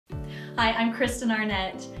Hi, I'm Kristen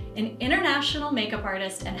Arnett, an international makeup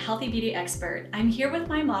artist and healthy beauty expert. I'm here with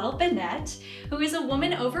my model, Arnett, who is a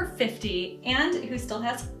woman over 50 and who still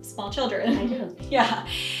has small children. I do. Yeah.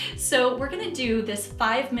 So we're gonna do this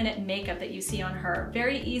 5-minute makeup that you see on her.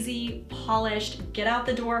 Very easy, polished, get out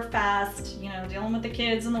the door fast, you know, dealing with the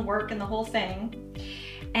kids and the work and the whole thing.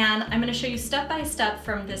 And I'm gonna show you step by step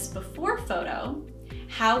from this before photo,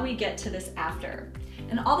 how we get to this after.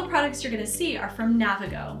 And all the products you're gonna see are from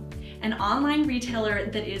Navigo, an online retailer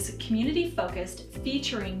that is community-focused,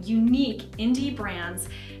 featuring unique indie brands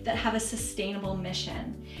that have a sustainable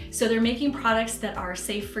mission. So they're making products that are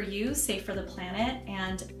safe for you, safe for the planet,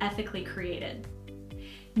 and ethically created.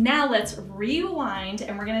 Now let's rewind,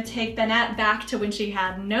 and we're gonna take Arnett back to when she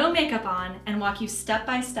had no makeup on and walk you step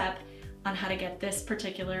by step on how to get this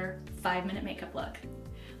particular 5-minute makeup look.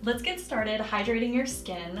 Let's get started hydrating your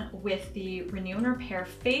skin with the Renew and Repair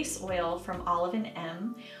Face Oil from Olive &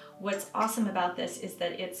 M. What's awesome about this is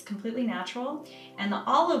that it's completely natural, and the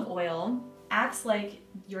olive oil acts like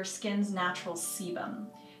your skin's natural sebum.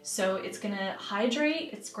 So it's gonna hydrate.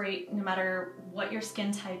 It's great no matter what your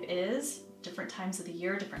skin type is, different times of the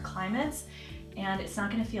year, different climates, and it's not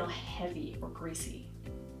gonna feel heavy or greasy.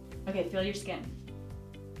 Okay, feel your skin.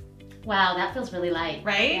 Wow, that feels really light.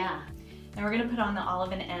 Right? Yeah. Now we're gonna put on the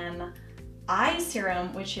Olive & M Eye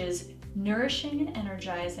Serum, which is nourishing and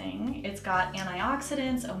energizing. It's got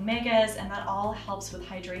antioxidants, omegas, and that all helps with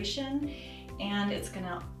hydration. And it's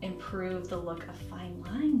gonna improve the look of fine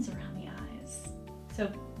lines around the eyes.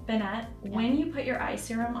 So Arnett, when you put your eye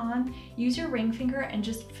serum on, use your ring finger and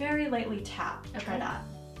just very lightly tap. Okay. Try that.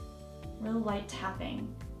 Real light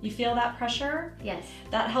tapping. You feel that pressure? Yes.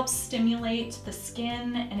 That helps stimulate the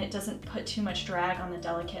skin, and it doesn't put too much drag on the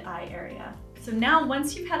delicate eye area. So now,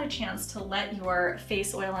 once you've had a chance to let your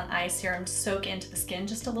face oil and eye serum soak into the skin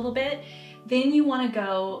just a little bit, then you want to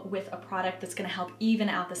go with a product that's going to help even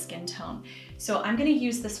out the skin tone. So I'm going to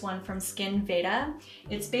use this one from Skin Veda.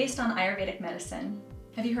 It's based on Ayurvedic medicine.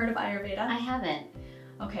 Have you heard of Ayurveda? I haven't.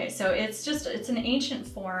 Okay, so it's an ancient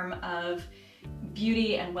form of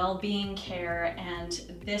beauty and well-being care,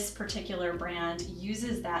 and this particular brand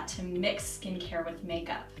uses that to mix skincare with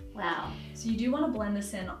makeup. Wow. So you do want to blend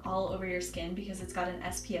this in all over your skin because it's got an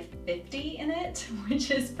SPF 50 in it,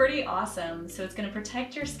 which is pretty awesome. So it's going to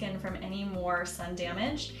protect your skin from any more sun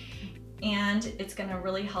damage, and it's going to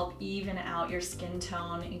really help even out your skin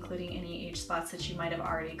tone, including any age spots that you might have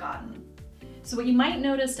already gotten. So what you might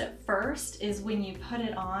notice at first is when you put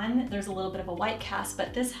it on, there's a little bit of a white cast,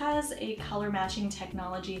 but this has a color matching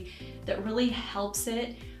technology that really helps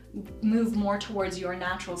it move more towards your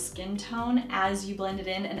natural skin tone as you blend it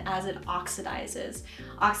in and as it oxidizes.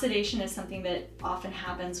 Oxidation is something that often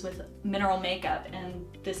happens with mineral makeup, and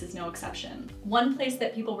this is no exception. One place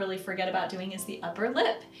that people really forget about doing is the upper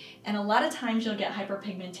lip. And a lot of times you'll get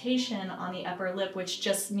hyperpigmentation on the upper lip, which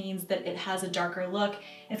just means that it has a darker look.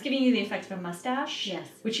 It's giving you the effect of a mustache, Yes.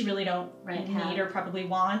 which you really don't Right, need have. or probably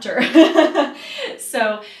want. Or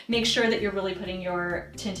so make sure that you're really putting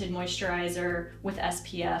your tinted moisturizer with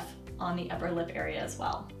SPF on the upper lip area as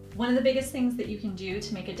well. One of the biggest things that you can do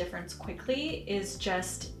to make a difference quickly is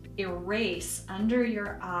just erase under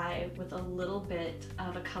your eye with a little bit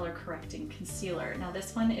of a color correcting concealer. Now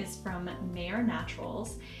this one is from Mayer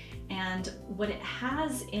Naturals, and what it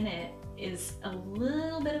has in it is a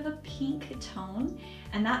little bit of a pink tone,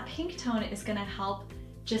 and that pink tone is going to help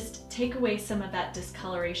just take away some of that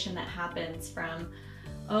discoloration that happens from,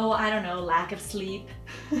 oh, I don't know, lack of sleep.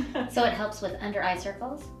 So it helps with under eye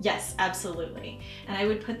circles? Yes, absolutely. And I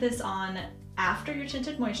would put this on after your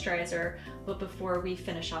tinted moisturizer, but before we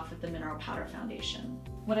finish off with the mineral powder foundation.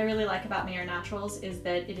 What I really like about Mayer Naturals is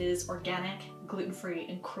that it is organic, gluten-free,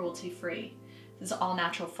 and cruelty-free. This is all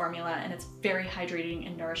natural formula, and it's very hydrating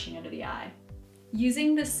and nourishing under the eye.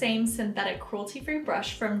 Using the same synthetic cruelty-free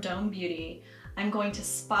brush from Dome Beauty, I'm going to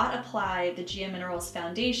spot apply the Gia Minerals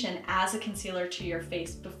foundation as a concealer to your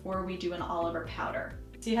face before we do an all-over powder.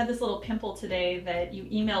 So you had this little pimple today that you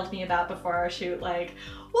emailed me about before our shoot, like,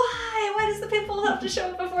 why? Why does the pimple have to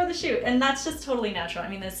show up before the shoot? And that's just totally natural. I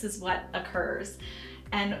mean, this is what occurs.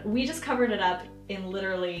 And we just covered it up in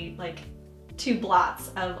literally like 2 blots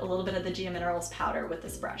of a little bit of the Gia Minerals powder with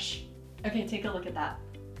this brush. Okay, take a look at that.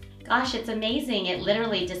 Gosh, it's amazing. It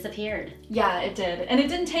literally disappeared. Yeah, it did. And it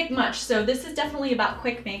didn't take much. So this is definitely about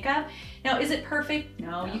quick makeup. Now, is it perfect?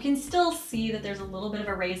 No. You can still see that there's a little bit of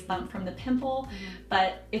a raised bump from the pimple,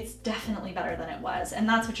 but it's definitely better than it was. And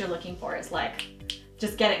that's what you're looking for, is like,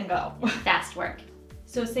 just get it and go. Fast work.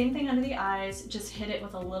 So same thing under the eyes, just hit it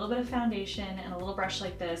with a little bit of foundation and a little brush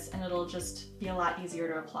like this, and it'll just be a lot easier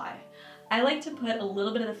to apply. I like to put a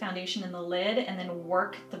little bit of the foundation in the lid and then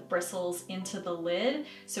work the bristles into the lid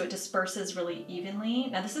so it disperses really evenly.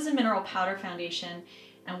 Now this is a mineral powder foundation,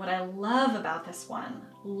 and what I love about this one,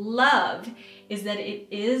 is that it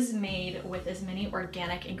is made with as many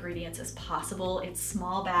organic ingredients as possible. It's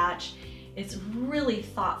small batch. It's really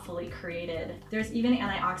thoughtfully created. There's even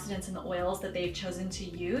antioxidants in the oils that they've chosen to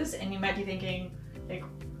use, and you might be thinking, like,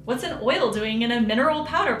 what's an oil doing in a mineral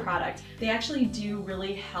powder product? They actually do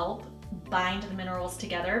really help bind the minerals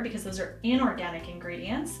together because those are inorganic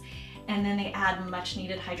ingredients, and then they add much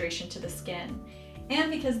needed hydration to the skin. And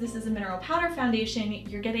because this is a mineral powder foundation,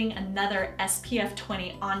 you're getting another SPF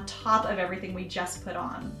 20 on top of everything we just put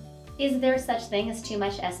on. Is there such thing as too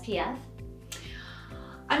much SPF?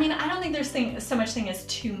 I mean, I don't think there's so much thing as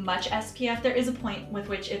too much SPF. There is a point with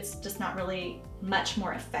which it's just not really much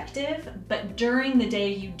more effective, but during the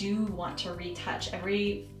day you do want to retouch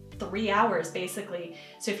every 3 hours basically.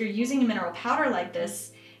 So if you're using a mineral powder like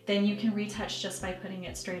this, then you can retouch just by putting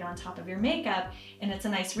it straight on top of your makeup, and it's a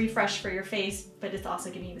nice refresh for your face, but it's also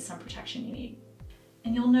giving you the sun protection you need.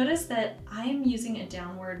 And you'll notice that I'm using a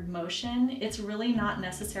downward motion. It's really not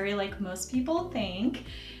necessary, like most people think,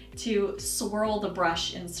 to swirl the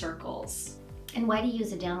brush in circles. And why do you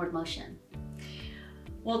use a downward motion?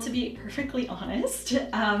 Well, to be perfectly honest,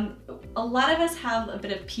 a lot of us have a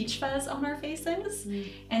bit of peach fuzz on our faces.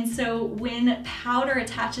 And so when powder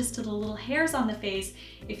attaches to the little hairs on the face,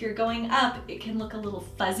 if you're going up, it can look a little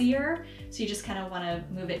fuzzier. So you just kind of want to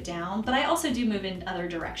move it down. But I also do move in other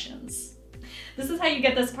directions. This is how you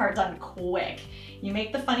get this part done quick. You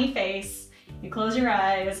make the funny face, you close your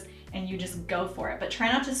eyes, and you just go for it. But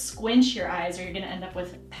try not to squinch your eyes or you're gonna end up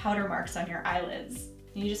with powder marks on your eyelids.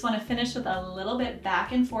 You just wanna finish with a little bit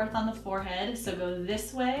back and forth on the forehead. So go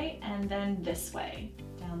this way and then this way.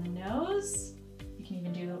 Down the nose. You can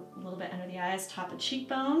even do a little bit under the eyes, top of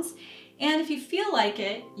cheekbones. And if you feel like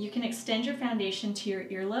it, you can extend your foundation to your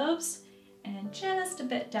earlobes and just a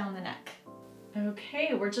bit down the neck.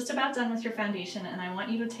 Okay, we're just about done with your foundation, and I want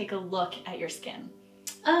you to take a look at your skin.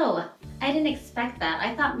 Oh, I didn't expect that.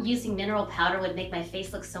 I thought using mineral powder would make my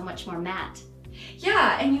face look so much more matte.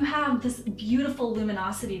 Yeah, and you have this beautiful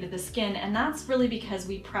luminosity to the skin, and that's really because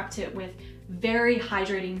we prepped it with very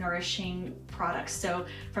hydrating, nourishing products. So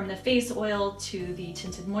from the face oil to the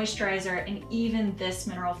tinted moisturizer and even this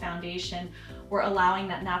mineral foundation, we're allowing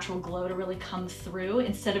that natural glow to really come through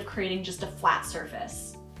instead of creating just a flat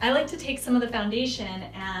surface. I like to take some of the foundation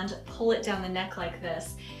and pull it down the neck like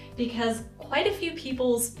this, because quite a few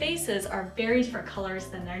people's faces are very different colors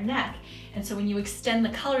than their neck. And so when you extend the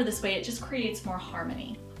color this way, it just creates more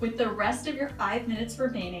harmony. With the rest of your 5 minutes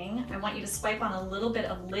remaining, I want you to swipe on a little bit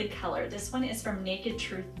of lid color. This one is from Naked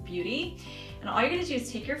Truth Beauty. And all you're gonna do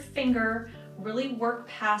is take your finger, really work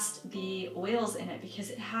past the oils in it, because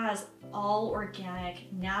it has all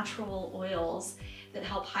organic, natural oils that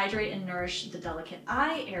help hydrate and nourish the delicate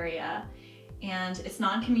eye area. And it's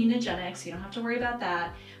non-comedogenic, so you don't have to worry about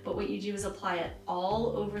that. But what you do is apply it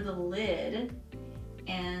all over the lid,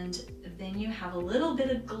 and then you have a little bit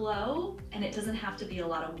of glow, and it doesn't have to be a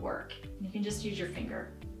lot of work. You can just use your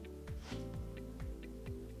finger.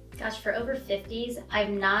 Gosh, for over 50s,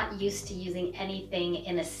 I'm not used to using anything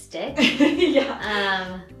in a stick.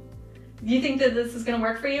 Yeah. Do you think that this is gonna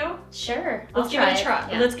work for you? Sure. Let's give it a try.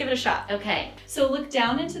 Yeah. Let's give it a shot. Okay. So look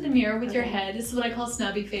down into the mirror with your head. This is what I call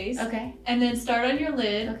snubby face. Okay. And then start on your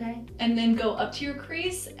lid. Okay. And then go up to your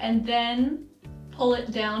crease and then pull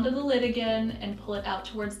it down to the lid again and pull it out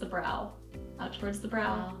towards the brow. Out towards the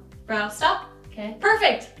brow. Wow. Brow, stop. Okay.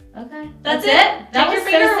 Perfect. Okay. That's it. That Take was your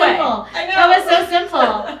finger so away. simple. I know. That was so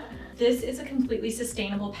simple. This is a completely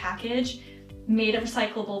sustainable package made of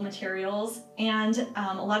recyclable materials, and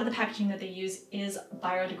a lot of the packaging that they use is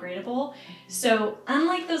biodegradable. So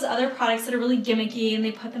unlike those other products that are really gimmicky and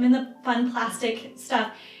they put them in the fun plastic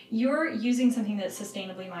stuff, you're using something that's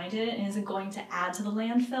sustainably minded and isn't going to add to the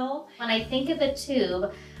landfill. When I think of a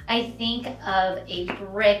tube, I think of a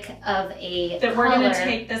brick of a That we're gonna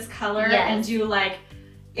take this color and do like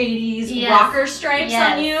 80s rocker stripes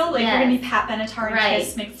on you. Like we're gonna be Pat Benatar and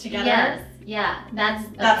Kiss mixed together. Yes. Yeah,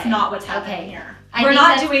 that's not what's happening here.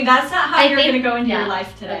 That's not how you're gonna go into your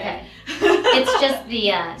life today. Okay. It's just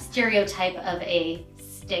the stereotype of a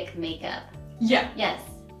stick makeup. Yeah. Yes.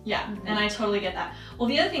 Yeah, and I totally get that. Well,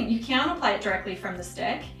 the other thing, you can apply it directly from the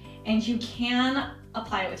stick, and you can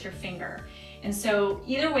apply it with your finger. And so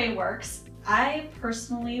either way works. I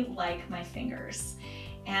personally like my fingers.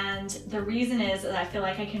 And the reason is that I feel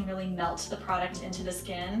like I can really melt the product into the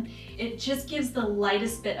skin. It just gives the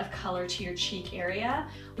lightest bit of color to your cheek area,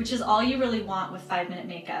 which is all you really want with 5-minute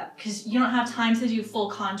makeup, because you don't have time to do full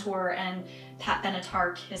contour and Pat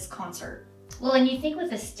Benatar Kiss concert. Well, and you think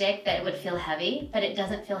with a stick that it would feel heavy, but it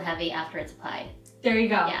doesn't feel heavy after it's applied. There you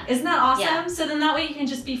go. Yeah. Isn't that awesome? Yeah. So then that way you can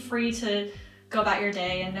just be free to go about your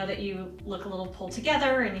day and know that you look a little pulled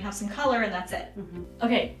together and you have some color and that's it.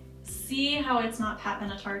 Okay, see how it's not Pat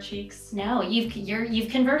Benatar cheeks? No, you've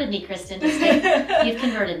converted me, Kristen. You've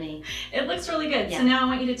converted me. It looks really good. Yeah. So now I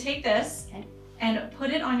want you to take this Okay. and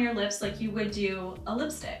put it on your lips like you would do a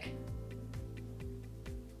lipstick.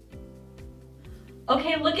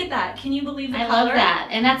 Okay, look at that. Can you believe the color? I love that.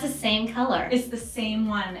 And that's the same color. It's the same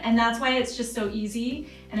one. And that's why it's just so easy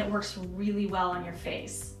and it works really well on your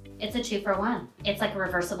face. It's a 2-for-1. It's like a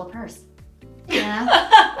reversible purse. Yeah.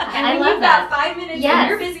 And I when love you've got 5 minutes Yes. and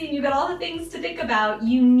you're busy and you've got all the things to think about,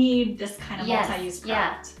 you need this kind of Yes. multi-use Yeah.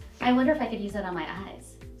 product. I wonder if I could use it on my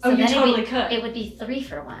eyes. Oh, you then totally could. It would be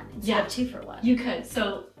 3-for-1 instead of 2-for-1. You could.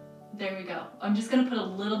 So there we go. I'm just gonna put a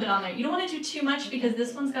little bit on there. You don't want to do too much because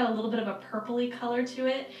this one's got a little bit of a purpley color to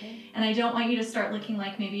it. Okay. And I don't want you to start looking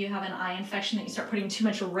like maybe you have an eye infection that you start putting too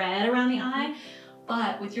much red around the eye.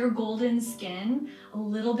 But with your golden skin, a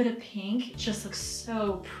little bit of pink just looks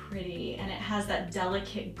so pretty and it has that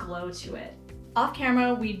delicate glow to it. Off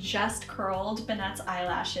camera, we just curled Banette's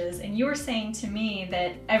eyelashes and you were saying to me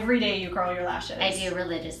that every day you curl your lashes. I do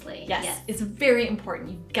religiously. Yes, it's very important.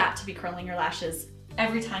 You've got to be curling your lashes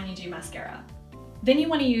every time you do mascara. Then you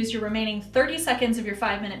want to use your remaining 30 seconds of your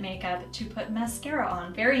 5-minute makeup to put mascara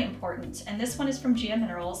on, very important. And this one is from Gia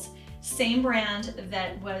Minerals, same brand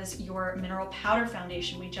that was your mineral powder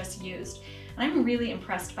foundation we just used. And I'm really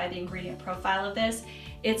impressed by the ingredient profile of this.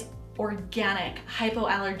 It's organic,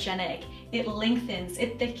 hypoallergenic, it lengthens,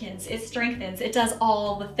 it thickens, it strengthens, it does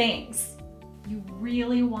all the things. You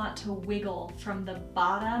really want to wiggle from the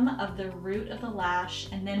bottom of the root of the lash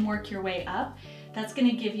and then work your way up. That's going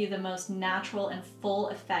to give you the most natural and full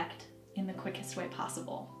effect in the quickest way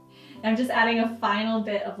possible. And I'm just adding a final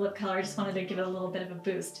bit of lip color. I just wanted to give it a little bit of a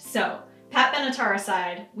boost. So Pat Benatar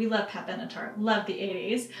aside, we love Pat Benatar, love the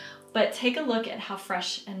 80s, but take a look at how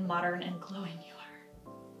fresh and modern and glowing you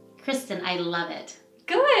are. Kristen, I love it.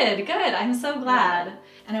 Good, good. I'm so glad.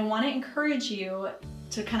 And I want to encourage you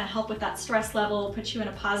to kind of help with that stress level, put you in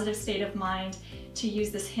a positive state of mind, to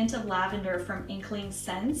use this hint of lavender from Inkling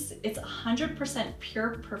Scents. It's 100% pure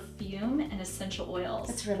perfume and essential oils.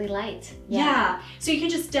 It's really light. Yeah. So you can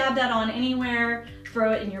just dab that on anywhere,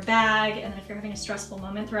 throw it in your bag, and then if you're having a stressful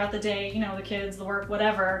moment throughout the day, you know, the kids, the work,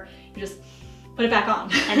 whatever, you just put it back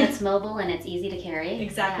on. And it's mobile and it's easy to carry.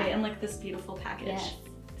 Exactly, Yeah. and like this beautiful package. Yes.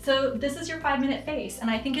 So this is your 5-minute face, and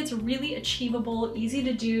I think it's really achievable, easy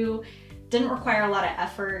to do, didn't require a lot of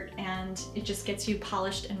effort, and it just gets you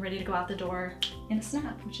polished and ready to go out the door in a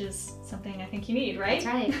snap, which is something I think you need, right? That's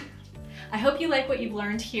right. I hope you like what you've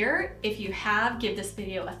learned here. If you have, give this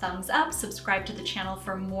video a thumbs up, subscribe to the channel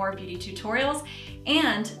for more beauty tutorials,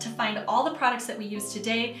 and to find all the products that we use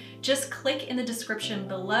today, just click in the description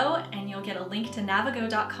below and you'll get a link to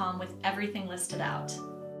navigo.com with everything listed out.